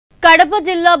కడప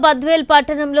జిల్లా బద్వేల్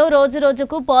పట్టణంలో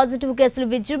రోజురోజుకు పాజిటివ్ కేసులు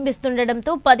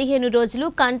విజృంభిస్తుండటంతో 15 రోజులు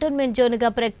cantonment జోన్గా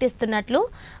ప్రకటిస్తున్నట్లు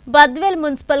Badvel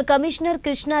municipal commissioner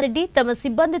Krishna Reddy తమ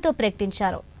సిబ్బందితో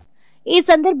ప్రకటించారు। ఈ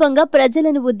సందర్భంగా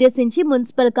ప్రజలను ఉద్దేశించి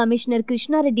మున్సిపల్ కమిషనర్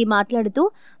కృష్ణారెడ్డి మాట్లాడుతూ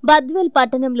బద్వేల్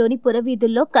పట్టణంలోని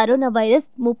పురవీధుల్లో కరోనా వైరస్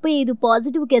 35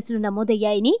 పాజిటివ్ కేసులు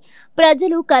నమోదయ్యాయని,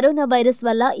 ప్రజలు కరోనా వైరస్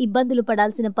వల్ల ఇబ్బందులు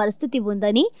పడాల్సిన పరిస్థితి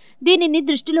ఉందని, దీనిని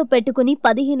దృష్టిలో పెట్టుకుని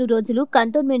 15 రోజులు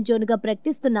కంటోన్మెంట్ జోన్గా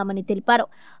ప్రకటిస్తున్నామని తెలిపారు।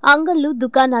 అంగళ్లు,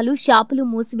 దుకాణాలు, షాపులు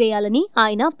మూసివేయాలని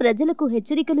ఆయన ప్రజలకు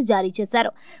హెచ్చరికలు జారీ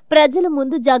చేశారు। ప్రజల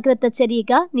ముందు జాగ్రత్త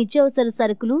చర్యగా నిత్యావసర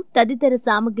సరుకులు తదితర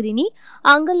సామగ్రిని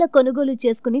అంగళ్ల కొనుగోలు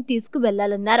చేసుకుని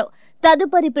వెళ్లాలన్నారు।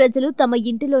 తదుపరి ప్రజలు తమ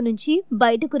ఇంటిలో నుంచి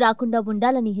బయటకు రాకుండా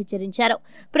ఉండాలని హెచ్చరించారు।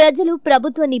 ప్రజలు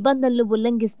ప్రభుత్వ నిబంధనలు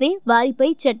ఉల్లంఘిస్తే వారిపై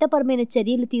చట్టపరమైన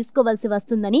చర్యలు తీసుకోవాల్సి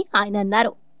వస్తుందని ఆయన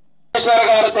అన్నారు।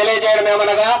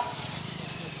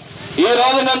 ఈ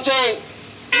రోజు నుంచి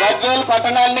బద్వేల్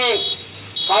పట్టణాన్ని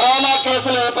కరోనా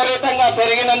కేసులు విపరీతంగా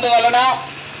పెరిగినందువలన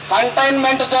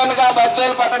కంటైన్మెంట్ జోన్గా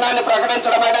బద్వేల్ పట్టణాన్ని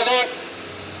ప్రకటించడం అనేది,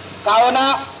 కావున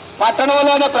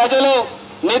పట్టణంలోని ప్రజలు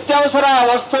నిత్యావసర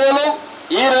వస్తువులు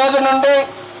ఈ రోజు నుండి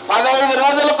 15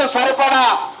 రోజులకు సరిపడా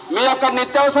మీ యొక్క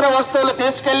నిత్యావసర వస్తువులు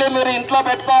తీసుకెళ్లి మీరు ఇంట్లో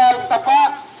పెట్టుకోవాలి తప్ప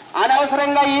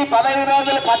అనవసరంగా ఈ 15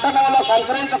 రోజులు పట్టణంలో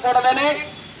సంచరించకూడదని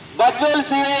బద్వేల్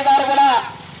సిఐ గారు కూడా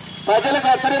ప్రజలకు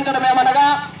హెచ్చరించడం ఏమనగా,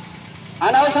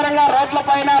 అనవసరంగా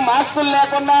రోడ్లపైన మాస్కులు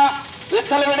లేకుండా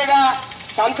విచ్చలవిడిగా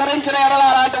సంచరించిన ఎడల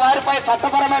అలాంటి వారిపై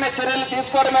చట్టపరమైన చర్యలు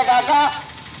తీసుకోవడమే కాక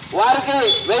వారికి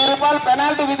 1000 రూపాయలు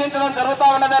పెనాల్టీ విధించడం జరుగుతూ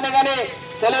ఉన్నదని కానీ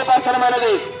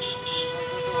తెలియపరచడమైనది।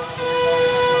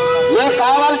 మీకు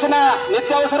కావాల్సిన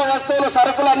నిత్యావసర వస్తువులు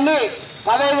సరుకులన్నీ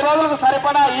 15 రోజులకు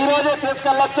సరిపడా ఈ రోజే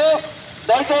తీసుకెళ్లొచ్చు।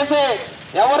 దయచేసి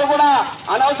ఎవరు కూడా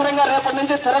అనవసరంగా రేపటి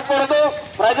నుంచి తిరగకూడదు,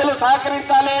 ప్రజలు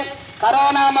సహకరించాలి।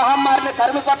 కరోనా మహమ్మారిని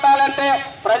తరిమి కొట్టాలంటే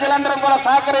ప్రజలందరం కూడా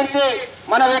సహకరించి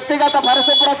మన వ్యక్తిగత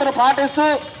పరిశుభ్రతను పాటిస్తూ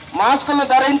మాస్కులు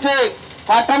ధరించి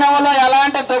పట్టణంలో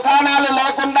ఎలాంటి దుకాణాలు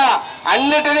లేకుండా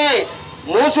అన్నిటినీ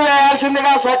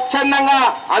మూసివేయాల్సిందిగా, స్వచ్ఛందంగా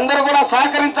అందరూ కూడా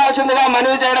సహకరించాల్సిందిగా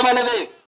మనవి చేయడం అనేది।